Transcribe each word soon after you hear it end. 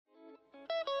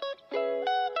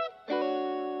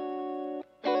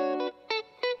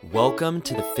Welcome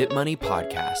to the Fit Money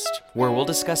Podcast, where we'll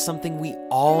discuss something we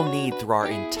all need through our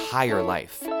entire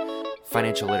life,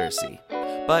 financial literacy,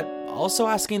 but also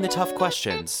asking the tough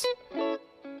questions.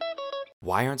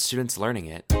 Why aren't students learning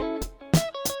it?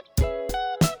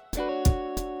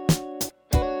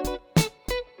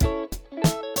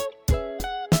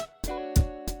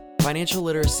 Financial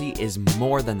literacy is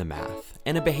more than the math,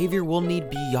 and a behavior we'll need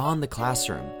beyond the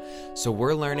classroom. So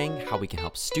we're learning how we can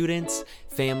help students,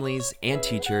 families, and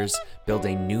teachers build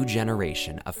a new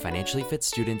generation of financially fit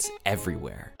students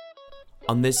everywhere.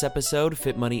 On this episode,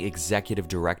 Fit Money Executive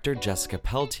Director Jessica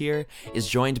Pelletier is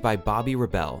joined by Bobbi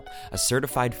Rebell, a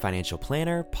certified financial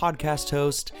planner, podcast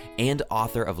host, and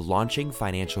author of Launching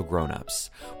Financial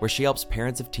Grownups, where she helps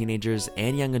parents of teenagers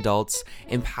and young adults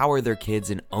empower their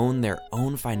kids and own their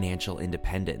own financial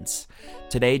independence.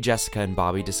 Today, Jessica and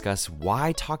Bobbi discuss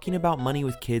why talking about money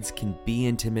with kids can be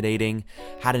intimidating,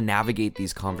 how to navigate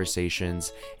these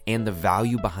conversations, and the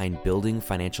value behind building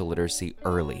financial literacy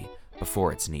early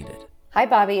before it's needed. Hi,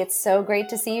 Bobbi. It's so great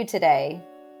to see you today.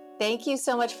 Thank you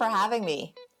so much for having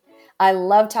me. I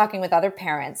love talking with other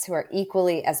parents who are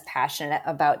equally as passionate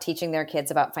about teaching their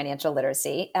kids about financial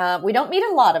literacy. We don't meet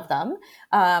a lot of them,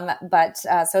 but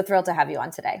so thrilled to have you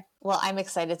on today. Well, I'm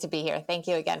excited to be here. Thank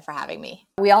you again for having me.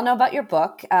 We all know about your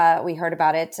book. We heard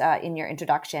about it in your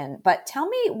introduction, but tell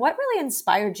me what really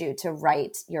inspired you to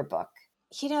write your book?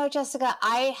 You know, Jessica,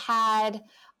 I had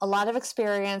a lot of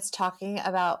experience talking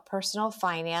about personal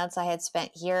finance. I had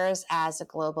spent years as a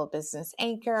global business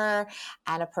anchor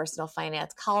and a personal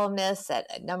finance columnist at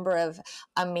a number of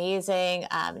amazing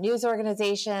news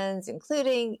organizations,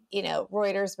 including,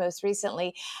 Reuters most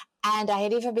recently. And I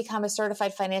had even become a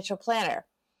certified financial planner.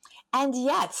 And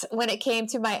yet, when it came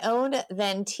to my own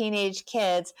then teenage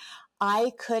kids,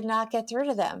 I could not get through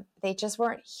to them. They just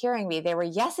weren't hearing me. They were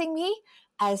yesing me,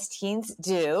 as teens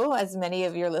do, as many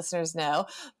of your listeners know,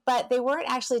 but they weren't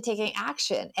actually taking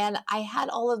action. And I had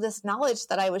all of this knowledge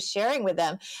that I was sharing with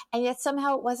them, and yet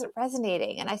somehow it wasn't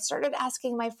resonating. And I started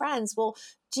asking my friends, well,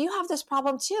 do you have this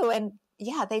problem too? And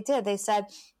yeah, they did. They said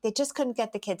they just couldn't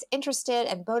get the kids interested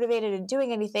and motivated in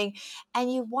doing anything.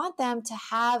 And you want them to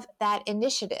have that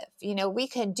initiative. We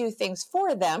can do things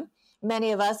for them.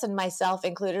 Many of us, and myself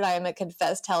included, I am a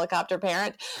confessed helicopter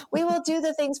parent. We will do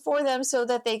the things for them so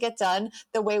that they get done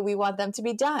the way we want them to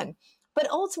be done. But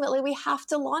ultimately, we have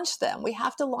to launch them. We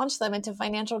have to launch them into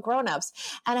financial grownups.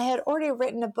 And I had already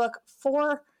written a book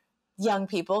for young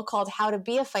people called How to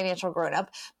Be a Financial Grownup,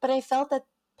 but I felt that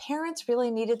parents really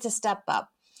needed to step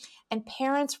up. And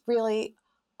parents really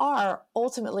are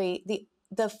ultimately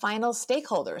the final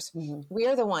stakeholders. Mm-hmm. We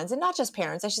are the ones, and not just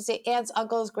parents, I should say aunts,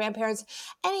 uncles, grandparents,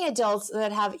 any adults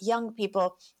that have young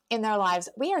people in their lives.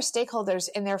 We are stakeholders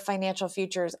in their financial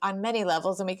futures on many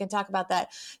levels, and we can talk about that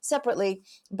separately.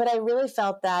 But I really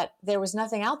felt that there was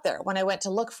nothing out there when I went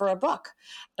to look for a book.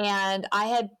 And I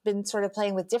had been sort of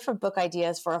playing with different book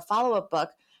ideas for a follow-up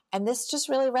book, and this just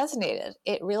really resonated.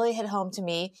 It really hit home to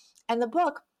me. And the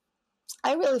book,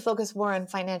 I really focus more on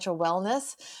financial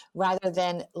wellness rather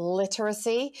than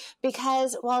literacy,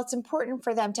 because while it's important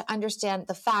for them to understand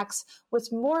the facts,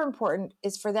 what's more important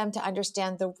is for them to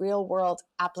understand the real world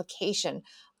application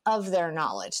of their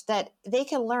knowledge that they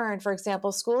can learn. For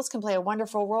example, schools can play a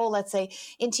wonderful role, let's say,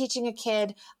 in teaching a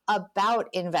kid about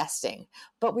investing,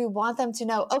 but we want them to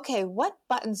know, okay, what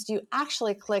buttons do you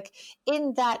actually click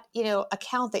in that,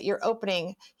 account that you're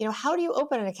opening? How do you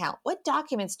open an account? What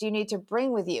documents do you need to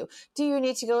bring with you? Do you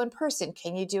need to go in person?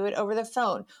 Can you do it over the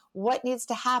phone? What needs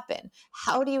to happen?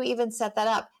 How do you even set that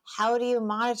up? How do you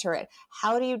monitor it?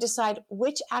 How do you decide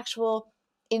which actual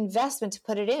investment to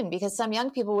put it in? Because some young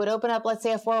people would open up, let's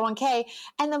say, a 401k,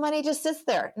 and the money just sits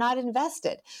there, not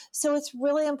invested. So it's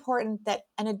really important that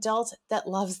an adult that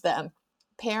loves them,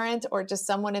 parent or just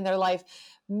someone in their life,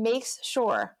 makes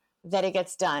sure that it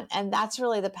gets done. And that's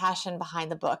really the passion behind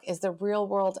the book, is the real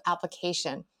world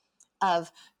application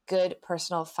of good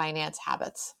personal finance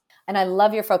habits. And I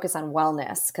love your focus on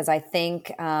wellness, because I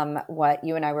think what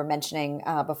you and I were mentioning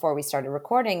before we started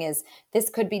recording is this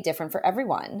could be different for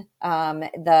everyone.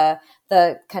 The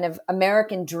kind of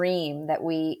American dream that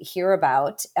we hear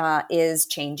about is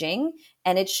changing,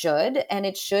 and it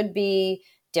should be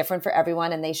different for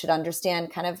everyone, and they should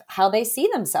understand kind of how they see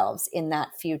themselves in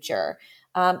that future.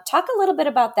 Talk a little bit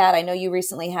about that. I know you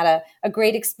recently had a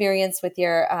great experience with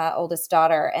your oldest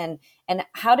daughter, and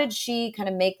how did she kind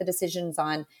of make the decisions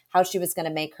on how she was going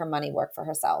to make her money work for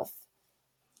herself?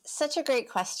 Such a great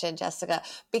question, Jessica,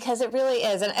 because it really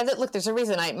is. And look, there's a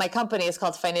reason my company is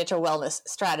called Financial Wellness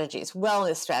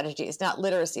Strategies, not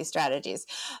literacy strategies,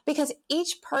 because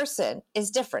each person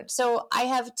is different. So I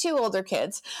have two older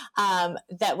kids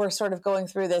that were sort of going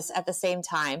through this at the same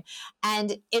time.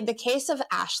 And in the case of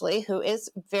Ashley, who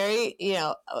is very,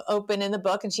 open in the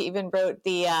book, and she even wrote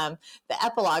the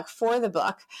epilogue for the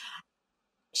book,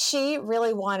 she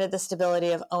really wanted the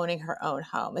stability of owning her own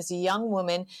home. As a young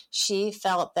woman, she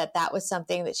felt that that was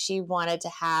something that she wanted to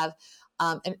have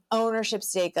an ownership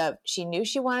stake of. She knew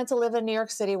she wanted to live in New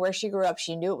York City where she grew up.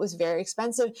 She knew it was very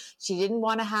expensive. She didn't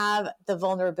want to have the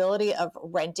vulnerability of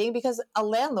renting, because a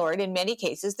landlord, in many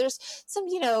cases, there's some,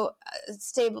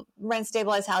 rent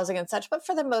stabilized housing and such. But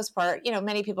for the most part,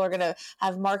 many people are going to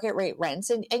have market rate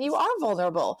rents, and you are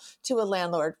vulnerable to a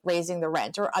landlord raising the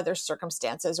rent or other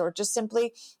circumstances, or just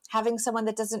simply having someone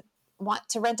that doesn't want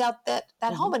to rent out that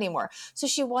home anymore. So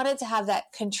she wanted to have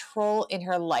that control in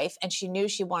her life, and she knew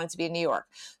she wanted to be in New York.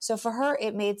 So for her,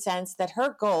 it made sense that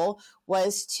her goal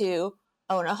was to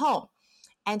own a home.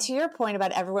 And to your point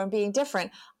about everyone being different,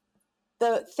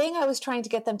 the thing I was trying to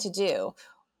get them to do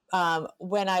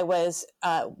when I was,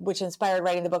 which inspired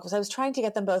writing the book, was I was trying to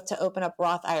get them both to open up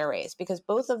Roth IRAs, because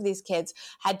both of these kids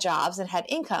had jobs and had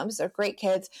incomes. They're great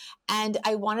kids. And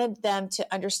I wanted them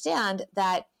to understand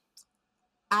that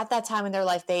at that time in their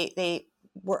life, they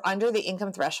were under the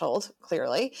income threshold,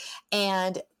 clearly,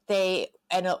 and they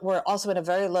were also in a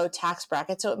very low tax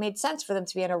bracket. So it made sense for them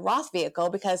to be in a Roth vehicle,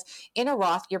 because in a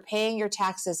Roth, you're paying your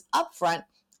taxes upfront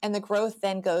and the growth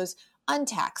then goes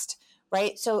untaxed,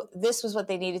 right? So this was what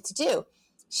they needed to do.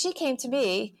 She came to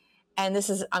me, and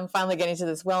I'm finally getting to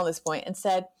this wellness point, and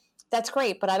said, that's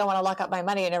great, but I don't want to lock up my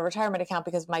money in a retirement account,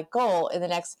 because my goal in the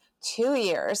next 2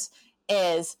 years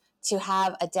is to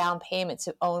have a down payment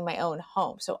to own my own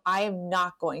home. So I am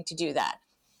not going to do that.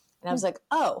 And I was like,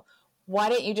 oh, why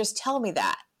didn't you just tell me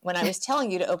that when I was telling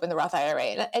you to open the Roth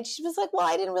IRA? And she was like, well,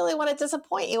 I didn't really want to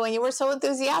disappoint you when you were so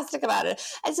enthusiastic about it.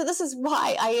 And so this is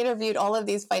why I interviewed all of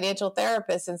these financial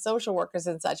therapists and social workers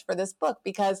and such for this book,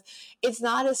 because it's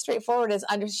not as straightforward as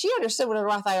she understood what a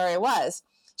Roth IRA was.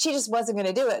 She just wasn't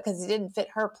going to do it because it didn't fit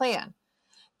her plan.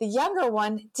 The younger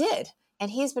one did. And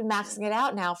he's been maxing it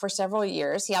out now for several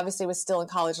years. He obviously was still in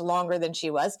college longer than she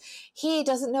was. He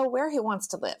doesn't know where he wants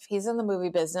to live. He's in the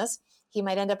movie business. He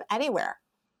might end up anywhere,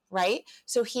 right?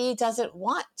 So he doesn't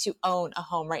want to own a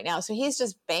home right now. So he's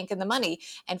just banking the money.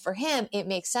 And for him, it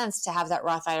makes sense to have that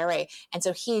Roth IRA. And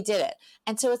so he did it.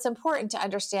 And so it's important to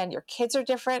understand your kids are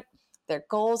different. Their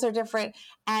goals are different.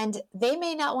 And they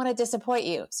may not want to disappoint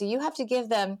you. So you have to give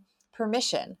them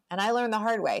permission. And I learned the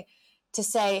hard way to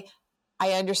say,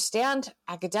 I understand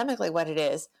academically what it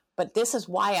is, but this is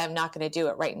why I'm not going to do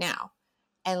it right now,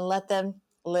 and let them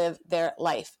live their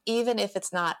life, even if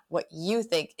it's not what you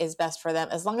think is best for them,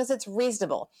 as long as it's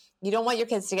reasonable. You don't want your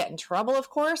kids to get in trouble,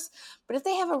 of course, but if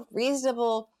they have a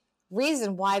reasonable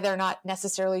reason why they're not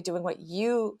necessarily doing what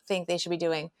you think they should be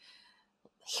doing,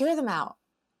 hear them out.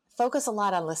 Focus a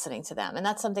lot on listening to them. And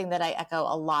that's something that I echo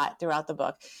a lot throughout the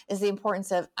book, is the importance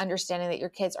of understanding that your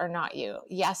kids are not you.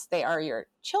 Yes, they are your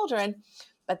children,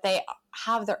 but they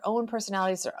have their own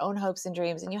personalities, their own hopes and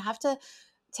dreams. And you have to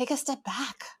take a step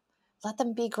back. Let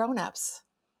them be grown-ups.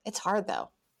 It's hard though.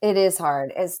 It is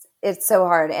hard. It's so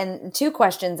hard. And two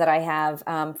questions that I have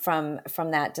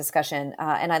from that discussion,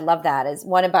 and I love that, is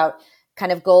one about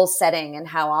kind of goal setting and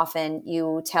how often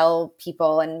you tell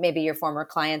people, and maybe your former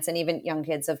clients and even young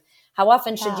kids, of how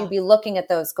often should you be looking at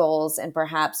those goals and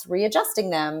perhaps readjusting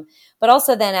them. But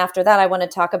also then after that, I want to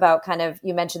talk about kind of,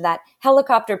 you mentioned that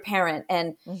helicopter parent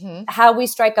and how we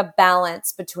strike a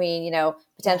balance between,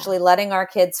 potentially letting our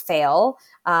kids fail.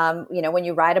 When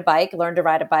you ride a bike, learn to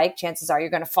ride a bike, chances are you're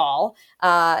going to fall.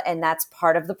 And that's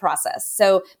part of the process.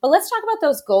 So, but let's talk about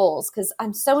those goals, because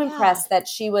I'm so impressed that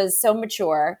she was so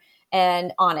mature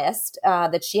and honest,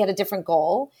 that she had a different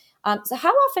goal. So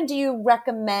how often do you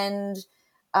recommend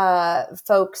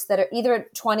folks that are either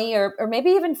 20 or maybe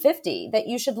even 50 that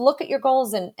you should look at your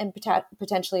goals and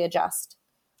potentially adjust?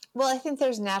 Well, I think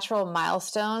there's natural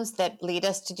milestones that lead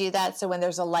us to do that. So when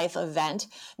there's a life event,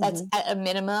 that's at a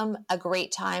minimum a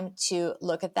great time to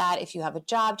look at that. If you have a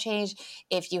job change,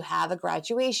 if you have a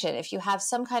graduation, if you have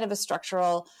some kind of a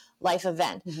structural life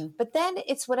event. But then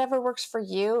it's whatever works for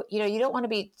you. You don't want to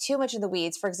be too much in the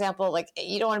weeds. For example, like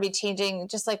you don't want to be changing,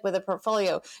 just like with a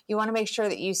portfolio, you want to make sure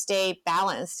that you stay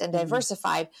balanced and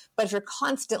diversified. But if you're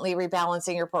constantly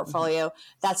rebalancing your portfolio,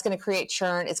 that's going to create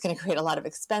churn. It's going to create a lot of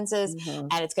expenses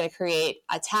and it's going to create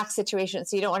a tax situation.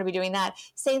 So you don't want to be doing that.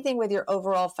 Same thing with your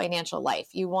overall financial life.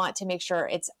 You want to make sure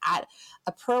it's at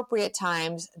appropriate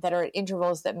times that are at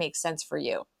intervals that make sense for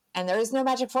you. And there is no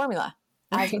magic formula.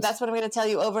 Right. That's what I'm going to tell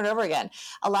you over and over again.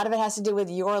 A lot of it has to do with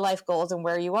your life goals and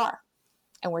where you are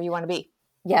and where you want to be.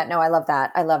 Yeah, no, I love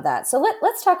that. I love that. So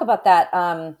let's talk about that.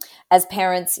 As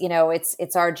parents,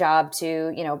 it's our job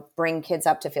to, bring kids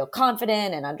up to feel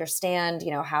confident and understand,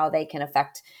 how they can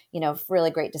affect, really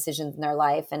great decisions in their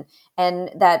life, and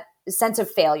that sense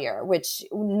of failure, which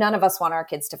none of us want our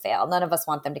kids to fail. None of us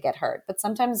want them to get hurt, but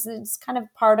sometimes it's kind of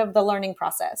part of the learning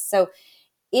process. So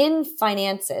in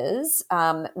finances,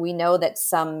 we know that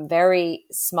some very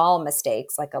small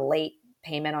mistakes, like a late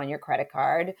payment on your credit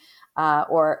card,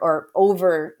 or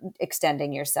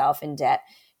overextending yourself in debt,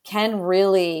 can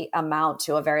really amount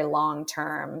to a very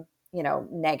long-term,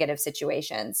 negative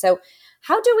situation. So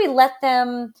how do we let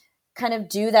them kind of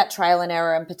do that trial and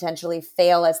error and potentially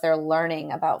fail as they're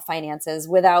learning about finances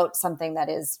without something that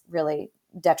is really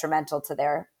detrimental to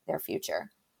their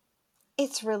future?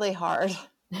 It's really hard.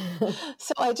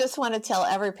 So I just want to tell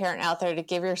every parent out there to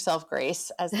give yourself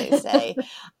grace, as they say.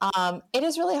 It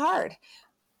is really hard.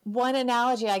 One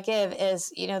analogy I give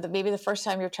is, that maybe the first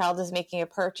time your child is making a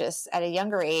purchase at a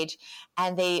younger age,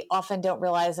 and they often don't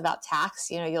realize about tax.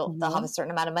 They'll have a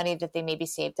certain amount of money that they maybe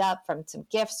saved up from some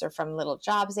gifts or from little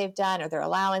jobs they've done or their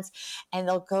allowance, and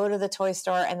they'll go to the toy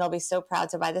store and they'll be so proud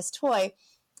to buy this toy,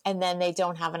 and then they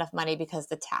don't have enough money because of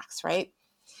the tax, right?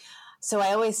 So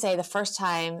I always say the first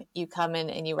time you come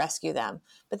in and you rescue them,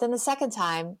 but then the second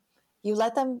time you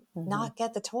let them not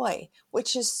get the toy,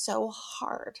 which is so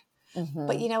hard.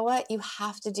 But you know what? You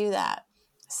have to do that.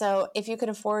 So if you can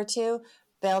afford to,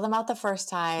 bail them out the first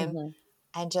time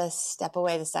and just step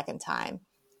away the second time.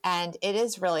 And it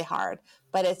is really hard,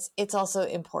 but it's also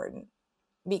important,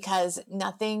 because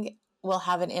nothing will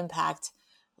have an impact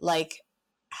like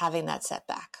having that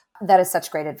setback. That is such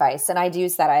great advice. And I'd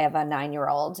use that. I have a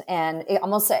 9-year-old, and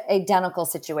almost identical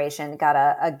situation, got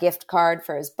a gift card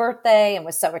for his birthday and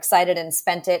was so excited and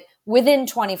spent it within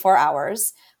 24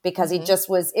 hours because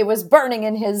it was burning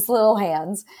in his little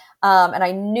hands. And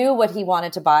I knew what he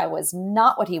wanted to buy was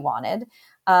not what he wanted.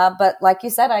 But like you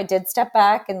said, I did step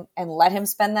back and let him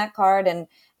spend that card.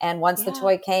 And once the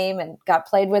toy came and got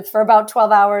played with for about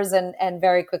 12 hours and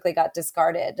very quickly got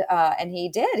discarded. And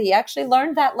he actually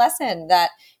learned that lesson,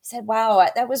 that he said, wow,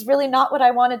 that was really not what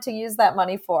I wanted to use that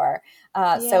money for.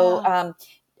 So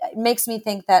it makes me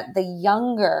think that the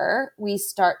younger we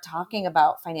start talking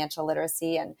about financial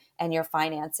literacy and your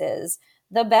finances,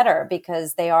 the better,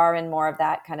 because they are in more of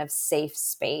that kind of safe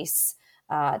space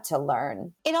to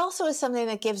learn. It also is something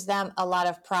that gives them a lot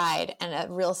of pride and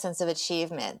a real sense of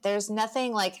achievement. There's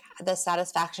nothing like the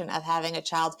satisfaction of having a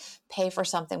child pay for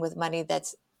something with money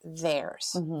that's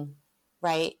theirs,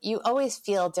 right? You always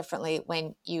feel differently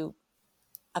when you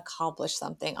accomplish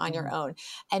something on your own.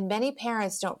 And many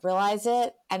parents don't realize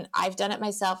it. And I've done it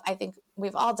myself. I think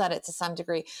we've all done it to some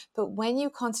degree. But when you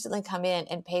constantly come in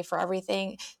and pay for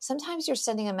everything, sometimes you're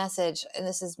sending a message, and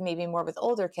this is maybe more with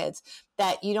older kids,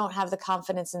 that you don't have the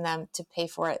confidence in them to pay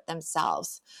for it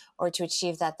themselves or to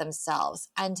achieve that themselves.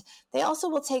 And they also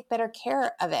will take better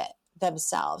care of it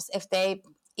themselves.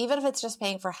 Even if it's just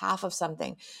paying for half of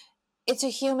something, it's a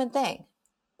human thing.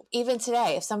 Even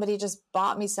today, if somebody just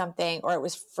bought me something or it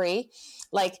was free,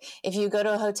 like if you go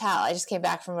to a hotel, I just came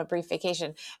back from a brief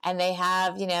vacation and they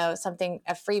have, something,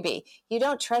 a freebie, you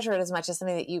don't treasure it as much as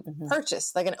something that you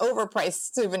purchased, like an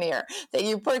overpriced souvenir that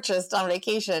you purchased on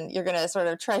vacation. You're going to sort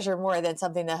of treasure more than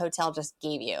something the hotel just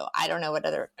gave you. I don't know what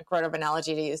other grown-up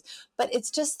analogy to use, but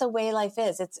it's just the way life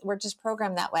is. We're just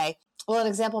programmed that way. Well, an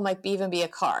example might even be a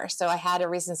car. So I had a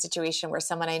recent situation where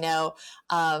someone I know,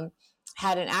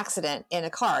 had an accident in a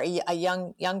car, a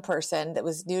young person that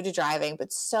was new to driving,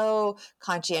 but so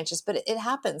conscientious. But it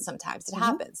happens sometimes. It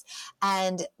happens.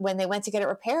 And when they went to get it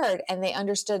repaired and they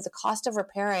understood the cost of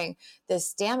repairing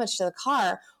this damage to the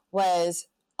car was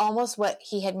almost what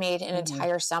he had made an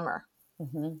entire summer,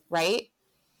 right?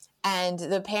 And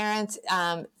the parents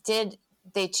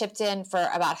they chipped in for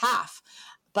about half.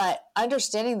 But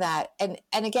understanding that, and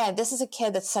again, this is a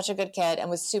kid that's such a good kid and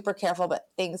was super careful, but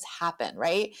things happen,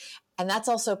 right? And that's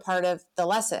also part of the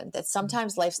lesson, that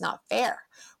sometimes life's not fair,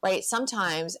 right?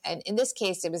 Sometimes, and in this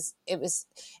case, it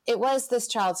was this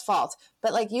child's fault.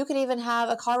 But like, you could even have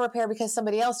a car repair because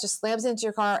somebody else just slams into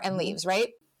your car and leaves, right?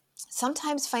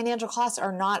 Sometimes financial costs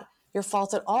are not your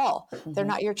fault at all. They're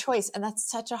not your choice. And that's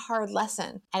such a hard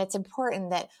lesson. And it's important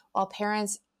that while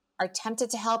parents are tempted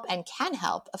to help and can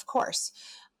help, of course,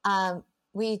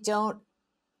 we don't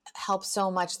help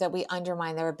so much that we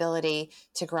undermine their ability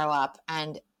to grow up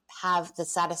and have the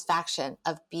satisfaction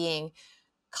of being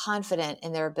confident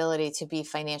in their ability to be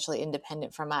financially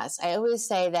independent from us. I always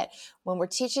say that when we're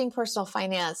teaching personal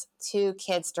finance to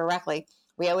kids directly,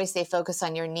 We always say focus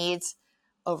on your needs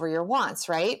over your wants,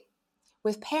 right?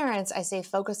 With parents, I say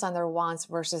focus on their wants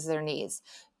versus their needs.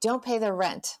 Don't pay their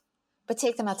rent, but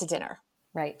take them out to dinner.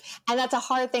 Right. And that's a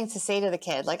hard thing to say to the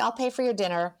kid. Like, I'll pay for your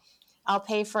dinner. I'll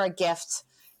pay for a gift.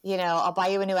 I'll buy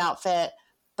you a new outfit,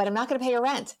 but I'm not going to pay your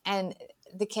rent. And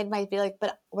the kid might be like,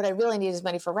 but what I really need is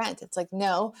money for rent. It's like,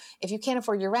 no, if you can't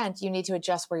afford your rent, you need to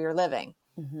adjust where you're living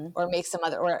or make some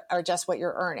other, or adjust what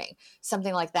you're earning,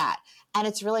 something like that. And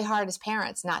it's really hard as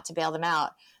parents not to bail them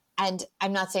out. And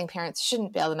I'm not saying parents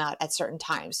shouldn't bail them out at certain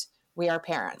times. We are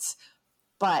parents,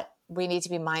 but we need to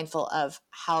be mindful of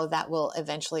how that will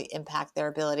eventually impact their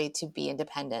ability to be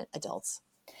independent adults.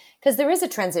 Because there is a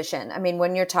transition. I mean,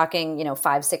 when you're talking,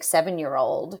 5, 6,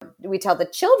 7-year-old, we tell the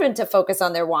children to focus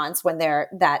on their wants when they're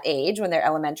that age, when they're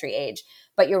elementary age.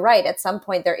 But you're right. At some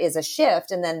point, there is a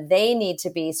shift, and then they need to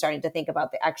be starting to think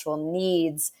about the actual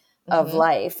needs of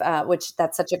life, which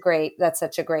that's such a great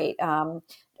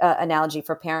analogy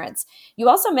for parents. You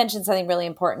also mentioned something really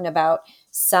important about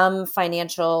some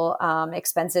financial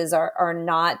expenses are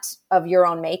not of your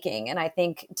own making. And I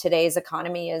think today's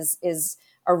economy is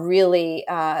a really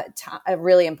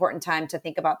important time to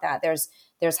think about that.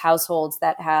 There's households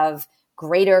that have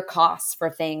greater costs for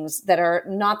things that are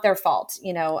not their fault.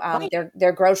 Right.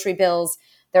 Their grocery bills,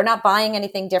 they're not buying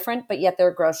anything different, but yet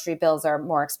their grocery bills are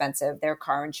more expensive. Their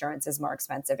car insurance is more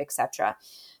expensive, et cetera.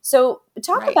 So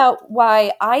talk about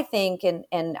why I think,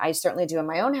 and I certainly do in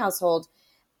my own household,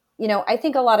 I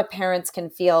think a lot of parents can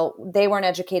feel they weren't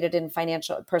educated in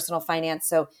personal finance.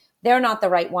 So they're not the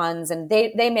right ones, and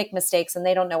they make mistakes and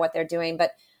they don't know what they're doing.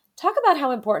 But talk about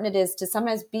how important it is to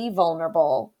sometimes be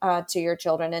vulnerable to your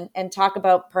children and talk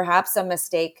about perhaps a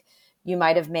mistake you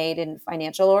might have made in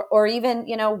financial or even,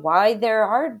 why there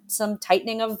are some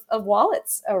tightening of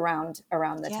wallets around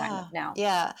the time of now.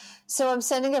 Yeah. So I'm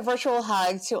sending a virtual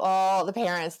hug to all the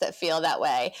parents that feel that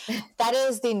way. That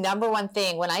is the number one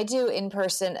thing when I do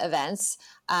in-person events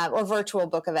or virtual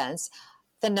book events.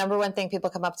 The number one thing people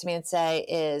come up to me and say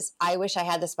is, I wish I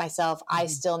had this myself. I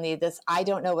still need this. I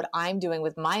don't know what I'm doing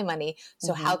with my money.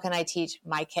 So how can I teach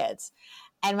my kids?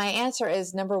 And my answer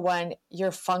is, number one,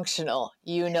 you're functional.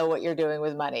 You know what you're doing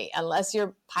with money. Unless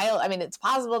you're it's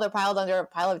possible they're piled under a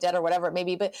pile of debt or whatever it may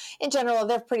be. But in general,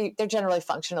 they're generally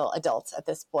functional adults at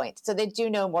this point. So they do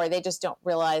know more. They just don't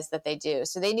realize that they do.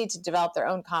 So they need to develop their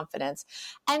own confidence.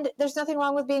 And there's nothing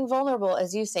wrong with being vulnerable,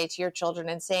 as you say, to your children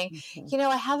and saying,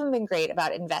 I haven't been great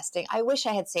about investing. I wish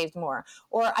I had saved more.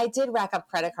 Or I did rack up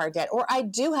credit card debt. Or I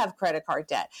do have credit card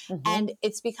debt. And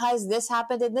it's because this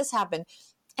happened and this happened.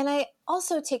 And I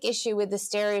also take issue with the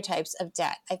stereotypes of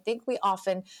debt. I think we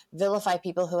often vilify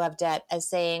people who have debt as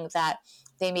saying that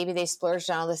they splurged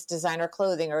on all this designer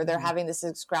clothing or they're having this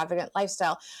extravagant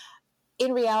lifestyle.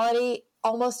 In reality,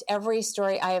 almost every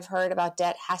story I have heard about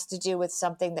debt has to do with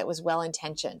something that was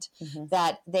well-intentioned,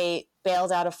 that they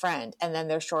bailed out a friend and then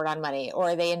they're short on money,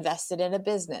 or they invested in a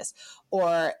business,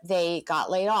 or they got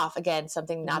laid off, again,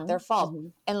 something not their fault,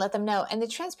 and let them know. And the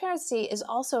transparency is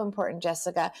also important,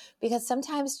 Jessica, because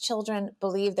sometimes children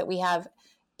believe that we have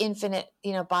infinite,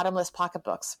 bottomless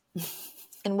pocketbooks.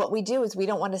 And what we do is we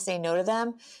don't want to say no to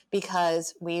them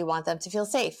because we want them to feel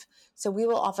safe. So we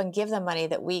will often give them money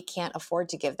that we can't afford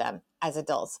to give them as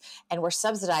adults. And we're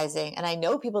subsidizing. And I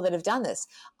know people that have done this.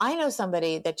 I know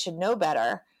somebody that should know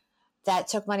better that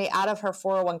took money out of her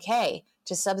 401k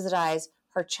to subsidize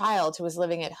her child who was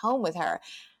living at home with her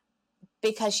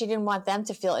because she didn't want them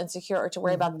to feel insecure or to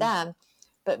worry about them.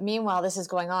 But meanwhile, this is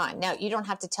going on. Now, you don't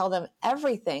have to tell them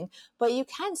everything, but you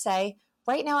can say,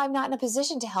 right now, I'm not in a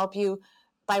position to help you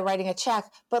by writing a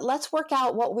check, but let's work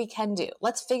out what we can do.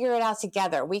 Let's figure it out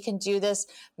together. We can do this.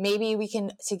 Maybe we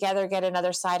can together get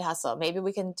another side hustle. Maybe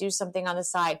we can do something on the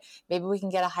side. Maybe we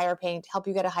can help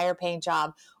you get a higher paying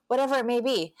job, whatever it may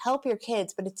be. Help your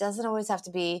kids, but it doesn't always have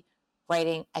to be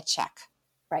writing a check.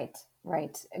 Right.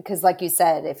 Because like you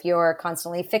said, if you're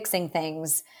constantly fixing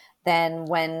things, then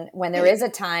when there is a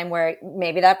time where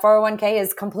maybe that 401k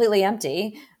is completely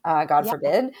empty, God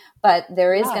forbid, but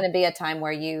there is going to be a time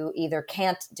where you either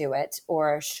can't do it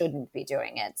or shouldn't be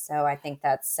doing it. So I think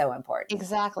that's so important.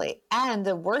 Exactly. And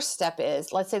the worst step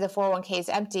is, let's say the 401k is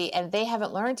empty and they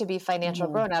haven't learned to be financial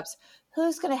grownups.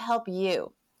 Who's going to help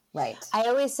you? Right. I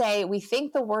always say we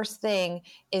think the worst thing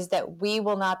is that we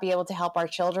will not be able to help our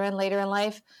children later in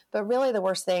life. But really the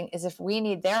worst thing is if we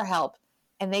need their help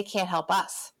and they can't help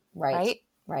us. Right.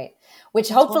 Right. Which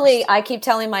hopefully I keep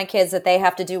telling my kids that they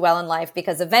have to do well in life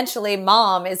because eventually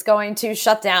mom is going to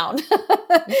shut down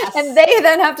Yes. and they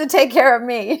then have to take care of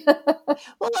me.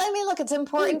 Well, I mean, look, it's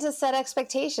important to set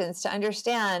expectations, to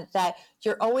understand that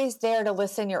you're always there to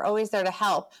listen. You're always there to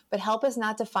help, but help is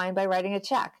not defined by writing a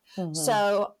check. Mm-hmm.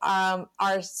 So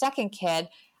our second kid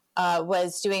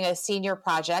was doing a senior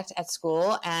project at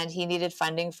school and he needed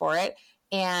funding for it.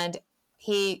 And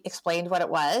he explained what it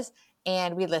was.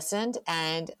 And we listened,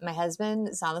 and my husband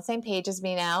is on the same page as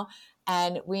me now.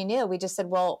 And we just said,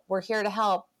 well, we're here to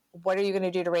help. What are you going to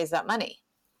do to raise that money?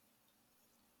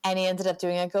 And he ended up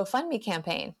doing a GoFundMe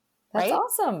campaign. That's right?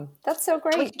 awesome. That's so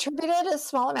great. We contributed a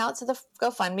small amount to the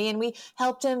GoFundMe, and we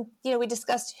helped him. We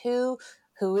discussed who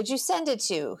would you send it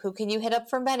to? Who can you hit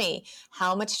up for money?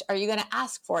 How much are you going to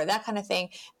ask for? That kind of thing.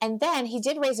 And then he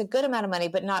did raise a good amount of money,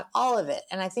 but not all of it.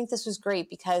 And I think this was great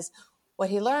because what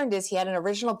he learned is he had an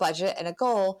original budget and a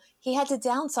goal. He had to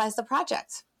downsize the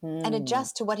project and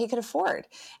adjust to what he could afford.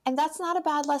 And that's not a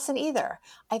bad lesson either.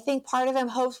 I think part of him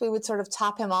hopes we would sort of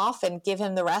top him off and give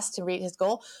him the rest to reach his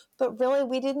goal. But really,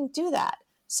 we didn't do that.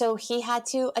 So he had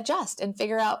to adjust and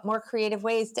figure out more creative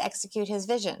ways to execute his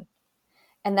vision.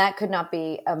 And that could not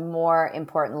be a more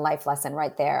important life lesson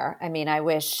right there. I mean, I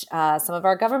wish some of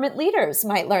our government leaders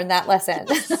might learn that lesson.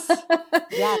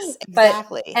 Yes,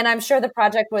 exactly. And I'm sure the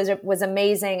project was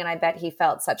amazing, and I bet he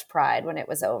felt such pride when it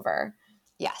was over.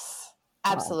 Yes,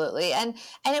 absolutely. And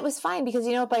it was fine because,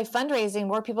 by fundraising,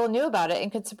 more people knew about it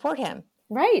and could support him.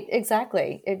 Right.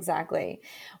 Exactly.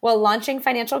 Well, launching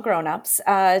Financial Grownups,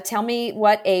 tell me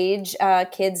what age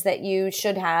kids that you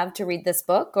should have to read this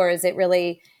book, or is it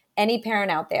really any parent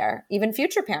out there, even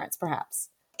future parents, perhaps?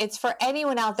 It's for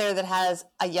anyone out there that has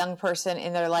a young person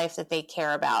in their life that they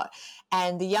care about.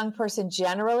 And the young person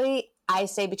generally, I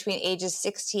say between ages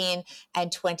 16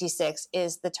 and 26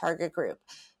 is the target group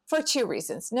for two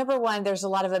reasons. Number one, there's a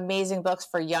lot of amazing books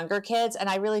for younger kids, and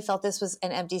I really felt this was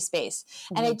an empty space.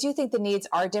 Mm-hmm. And I do think the needs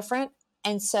are different.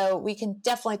 And so we can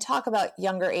definitely talk about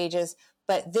younger ages,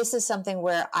 but this is something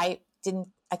where I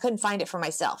couldn't find it for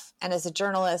myself. And as a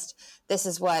journalist, this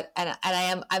is what, and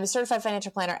I'm a certified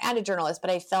financial planner and a journalist, but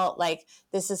I felt like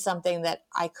this is something that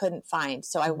I couldn't find.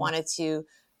 So I wanted to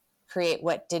create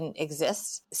what didn't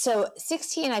exist. So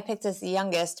 16, I picked as the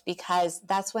youngest because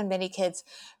that's when many kids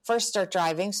first start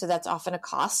driving. So that's often a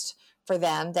cost for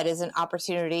them. That is an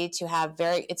opportunity to have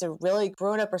it's a really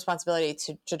grown-up responsibility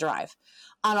to drive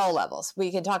on all levels.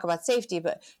 We can talk about safety,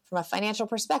 but from a financial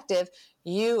perspective,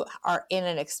 you are in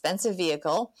an expensive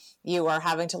vehicle. You are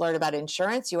having to learn about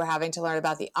insurance. You are having to learn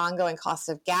about the ongoing cost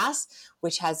of gas,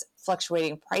 which has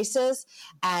fluctuating prices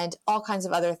and all kinds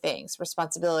of other things,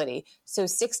 responsibility. So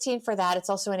 16 for that. It's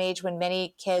also an age when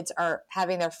many kids are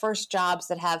having their first jobs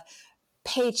that have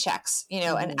paychecks,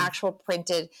 an actual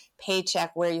printed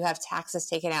paycheck where you have taxes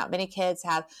taken out. Many kids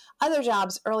have other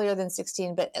jobs earlier than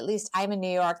 16, but at least I'm in New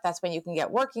York. That's when you can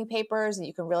get working papers and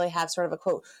you can really have sort of a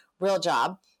quote, real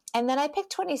job. And then I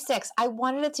picked 26. I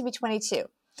wanted it to be 22,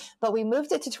 but we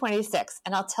moved it to 26.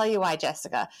 And I'll tell you why,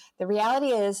 Jessica. The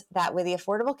reality is that with the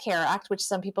Affordable Care Act, which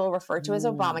some people refer to as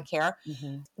Obamacare,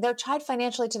 they're tied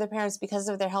financially to their parents because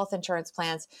of their health insurance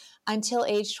plans until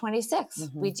age 26.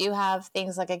 We do have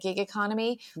things like a gig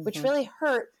economy, which really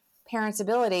hurt parents'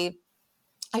 ability,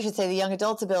 I should say the young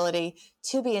adults' ability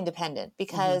to be independent,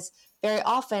 because very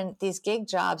often these gig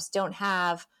jobs don't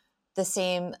have the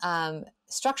same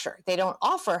structure. They don't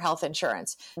offer health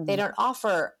insurance. They don't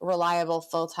offer reliable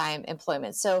full-time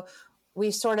employment. So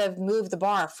we sort of moved the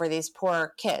bar for these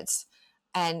poor kids.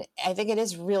 And I think it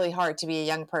is really hard to be a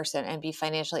young person and be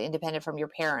financially independent from your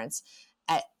parents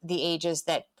at the ages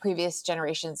that previous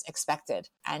generations expected.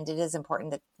 And it is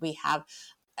important that we have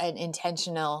an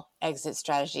intentional exit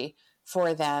strategy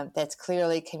for them that's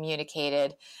clearly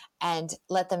communicated and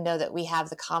let them know that we have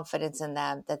the confidence in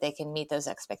them that they can meet those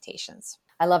expectations.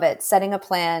 I love it. Setting a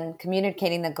plan,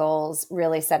 communicating the goals,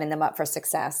 really setting them up for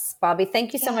success. Bobbi,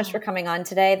 thank you so much for coming on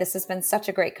today. This has been such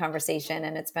a great conversation,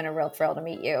 and it's been a real thrill to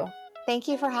meet you. Thank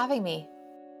you for having me.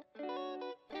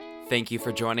 Thank you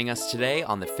for joining us today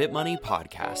on the Fit Money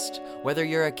Podcast. Whether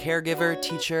you're a caregiver,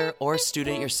 teacher, or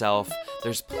student yourself,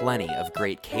 there's plenty of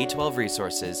great K-12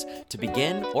 resources to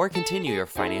begin or continue your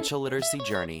financial literacy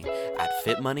journey at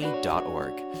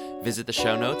fitmoney.org. Visit the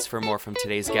show notes for more from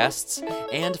today's guests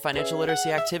and financial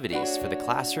literacy activities for the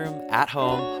classroom, at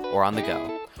home, or on the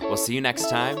go. We'll see you next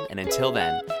time, and until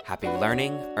then, happy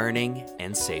learning, earning,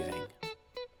 and saving.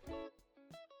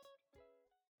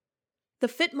 The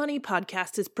Fit Money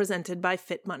Podcast is presented by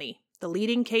Fit Money, the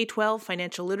leading K-12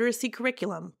 financial literacy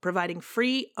curriculum providing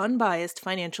free, unbiased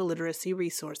financial literacy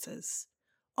resources.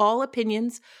 All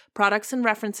opinions, products, and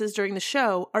references during the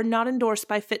show are not endorsed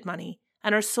by Fit Money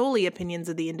and are solely opinions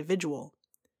of the individual.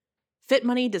 Fit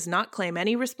Money does not claim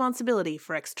any responsibility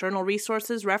for external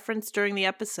resources referenced during the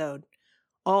episode.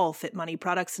 All Fit Money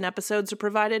products and episodes are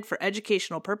provided for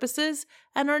educational purposes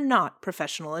and are not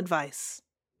professional advice.